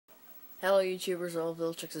Hello YouTubers of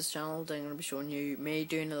Viltrix's channel. I'm going to be showing you me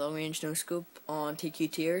doing a long range no scope on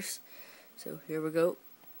TQ tiers. So here we go.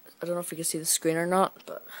 I don't know if you can see the screen or not,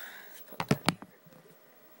 but let's put that here.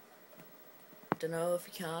 Don't know if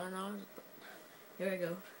you can or not, but here we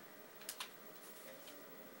go.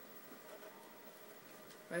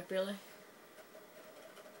 Right, Billy?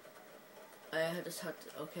 I just had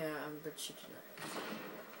to, okay, I'm a bit cheeky now.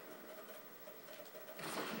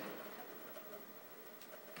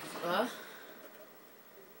 What?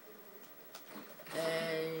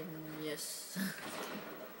 Yes.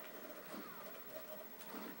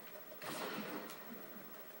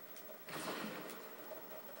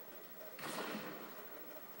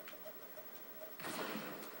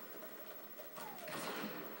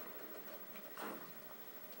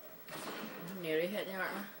 I'm nearly hitting you,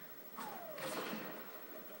 aren't I?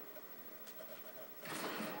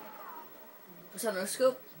 Was that no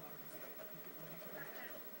scope?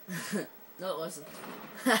 No, it wasn't.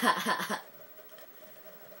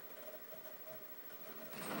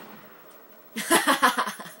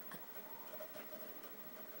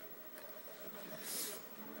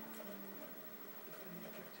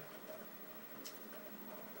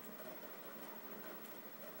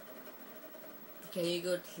 Okay, you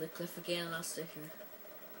go to the cliff again and I'll stay here.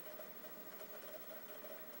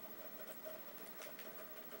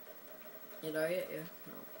 You know it? Yeah.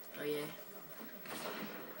 No. Oh yeah.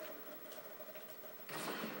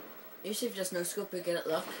 Usually if you just no scope you get it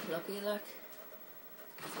lucky like.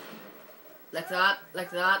 Like that, like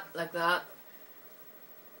that, like that.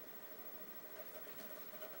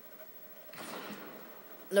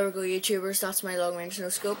 There we go YouTubers, that's my long range no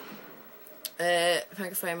scope. Thank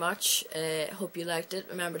you very much. Hope you liked it.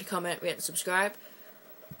 Remember to comment, rate and subscribe.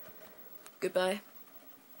 Goodbye.